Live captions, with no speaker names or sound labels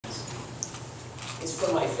It's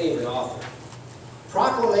from my favorite author.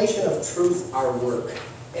 Proclamation of truth, our work.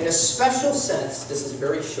 In a special sense, this is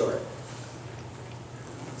very short.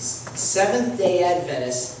 Seventh-day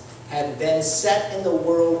Adventists have been set in the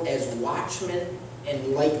world as watchmen and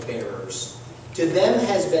light-bearers. To them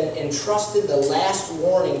has been entrusted the last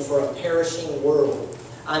warning for a perishing world.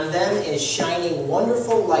 On them is shining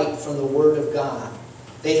wonderful light from the Word of God.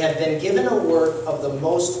 They have been given a work of the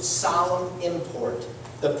most solemn import,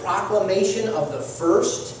 the proclamation of the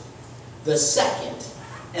first, the second,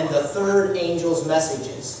 and the third angel's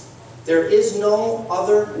messages. There is no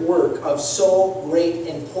other work of so great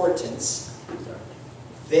importance.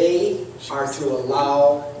 They are to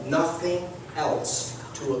allow nothing else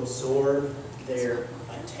to absorb their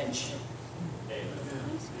attention.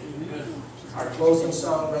 Our closing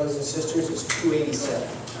song, brothers and sisters, is 287.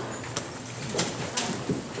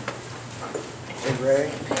 Hey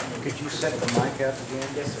Ray, could you set the mic up again?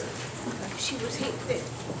 Yes, sir. She was hit there.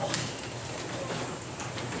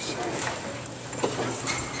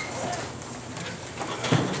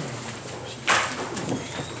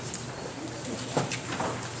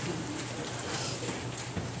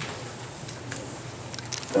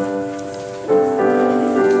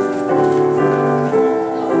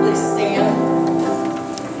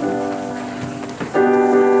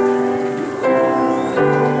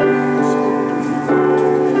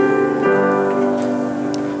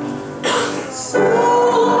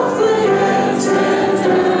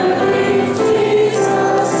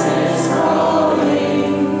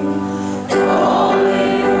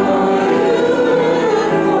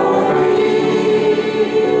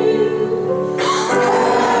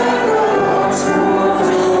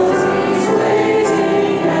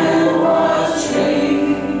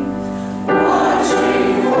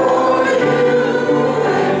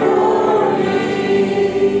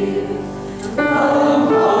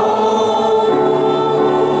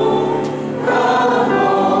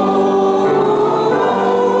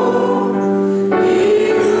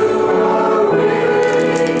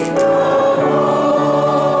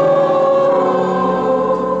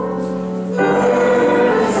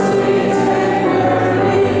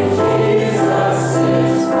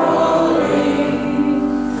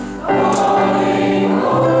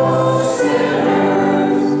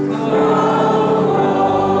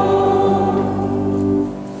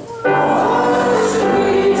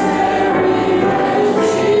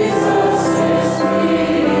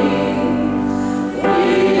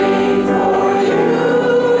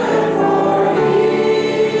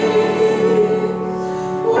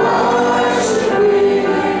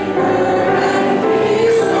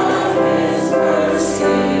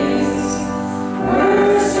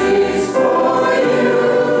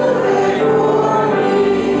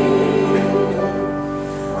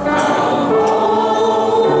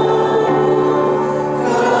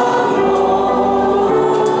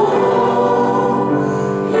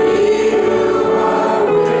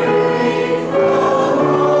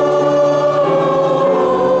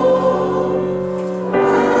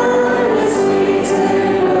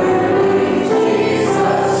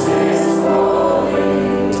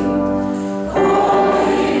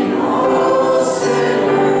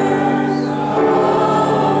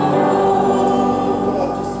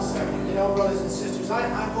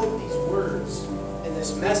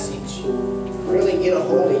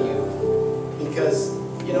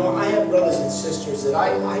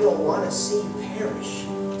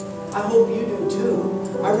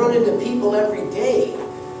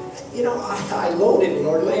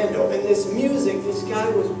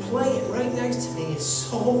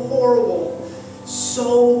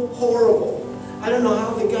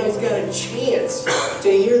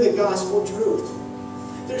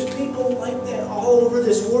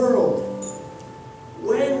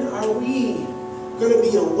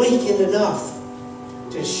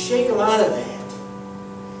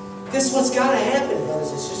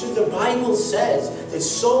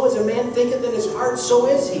 So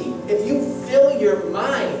is he. If you fill your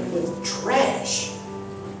mind with trash,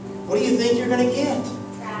 what do you think you're going to get?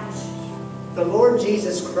 Trash. The Lord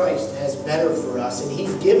Jesus Christ has better for us, and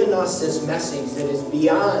he's given us this message that is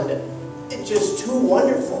beyond, it's just too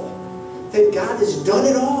wonderful, that God has done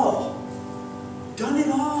it all. Done it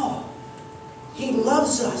all. He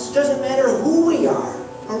loves us. Doesn't matter who we are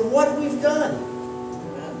or what we've done.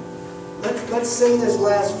 Let's sing this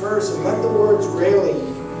last verse and let the words really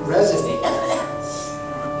resonate.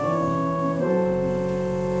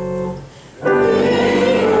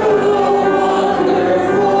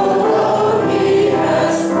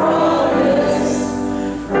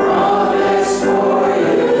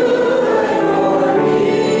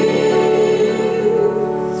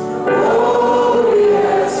 Oh,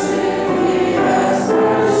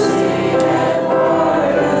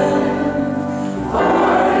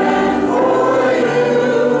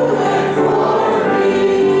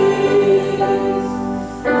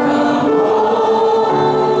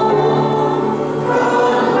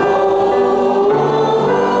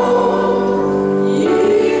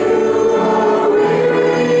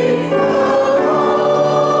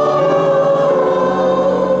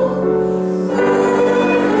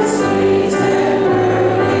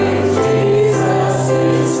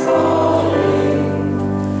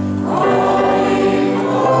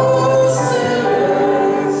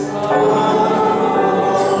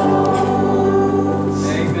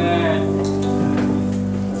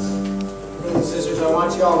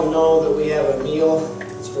 want you all to know that we have a meal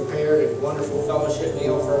that's prepared, a wonderful fellowship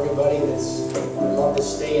meal for everybody that's would love to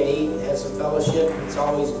stay and eat and have some fellowship. It's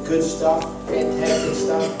always good stuff, fantastic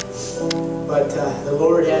stuff. But the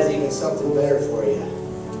Lord has even something better for you.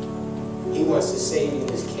 He wants to save you in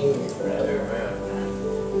His kingdom forever.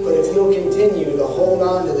 But if you'll continue to hold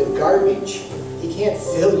on to the garbage, He can't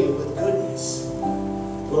fill you with goodness.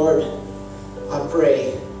 Lord, I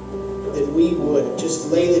pray that we would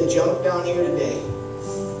just lay the junk down here today,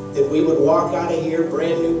 that we would walk out of here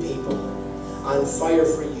brand new people, on fire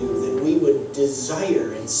for you, that we would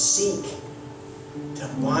desire and seek to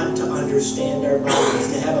want to understand our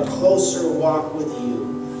bodies, to have a closer walk with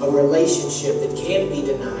you, a relationship that can't be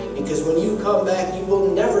denied, because when you come back, you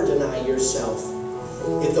will never deny yourself.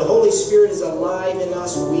 If the Holy Spirit is alive in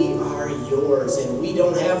us, we are yours, and we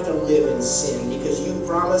don't have to live in sin, because you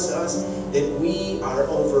promise us that we are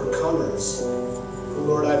overcomers.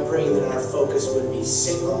 Lord, I pray that our focus would be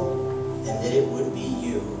single, and that it would be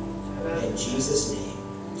you. In Jesus' name,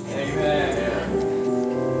 amen.